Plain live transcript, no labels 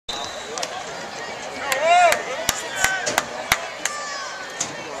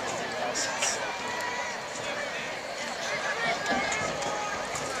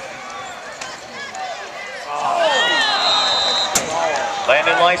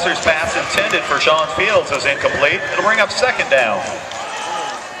Leiser's pass intended for Sean Fields is incomplete. It'll bring up second down.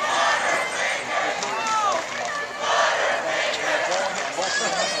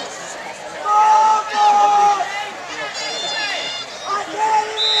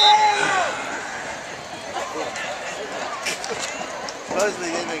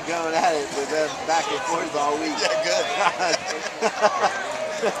 Supposedly they've been going at it with them back and forth all week. Yeah, good.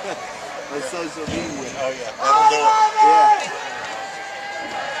 On social media. Oh yeah, that'll do it. Yeah.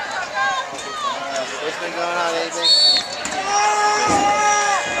 What's been going on, anything?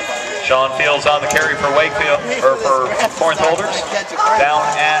 Sean Fields on the carry for Wakefield, or for Corinth Holders. Down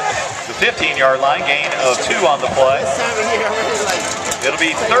at the 15-yard line, gain of 2 on the play. This time of year, I'm really like... It'll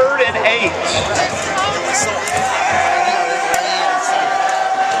be 3rd and 8.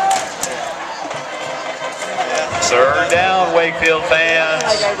 Third down, Wakefield fans.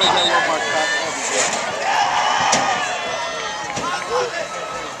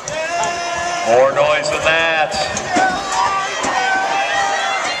 More noise than that.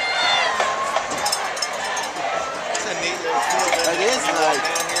 It is nice.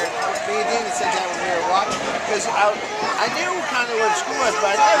 Me and David said that when we were walking, because I knew kind of where the school was,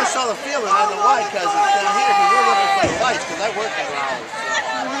 but I never saw the field, and I know why, because it's down here, because we're looking for the lights, because I work in Raleigh.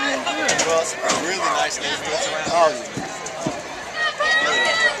 Well, it's a really nice neighborhood around here. Oh, yeah.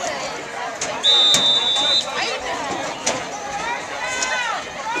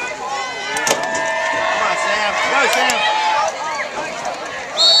 Come on, Sam. Go, Sam.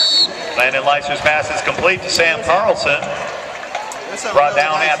 Landen Leiser's pass is complete to Sam Carlson. Brought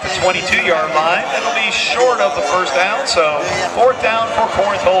down at the 22-yard line. It'll be short of the first down, so 4th down for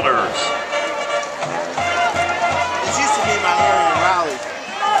Corinth Holders. It used to be my area in Raleigh.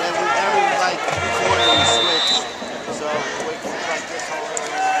 Then every like quarter we switched. So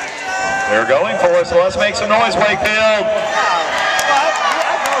They're going for it, so let's make some noise, Wakefield. I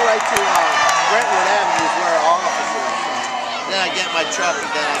go right to Brentwood Avenue is where our office is. Then I get my truck and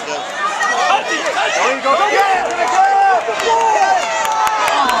then I go. There you go. Go get it!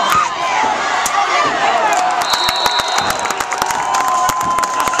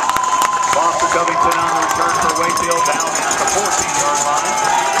 Foster Covington on the return for Wakefield down at the 14-yard line.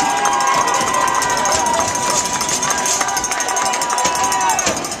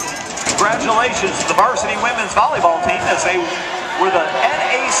 Congratulations to the varsity women's volleyball team as they were the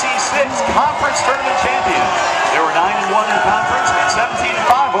NAC6 Conference Tournament champions. They were 9-1 in conference and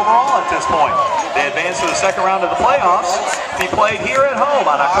 17-5 overall at this point. They advanced to the second round of the playoffs to be played here at home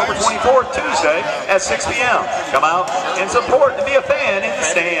on October 24th, Tuesday at 6 p.m. Come out and support and be a fan in the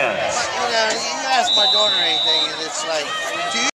stands. You know, you ask my daughter anything, and it's like, do you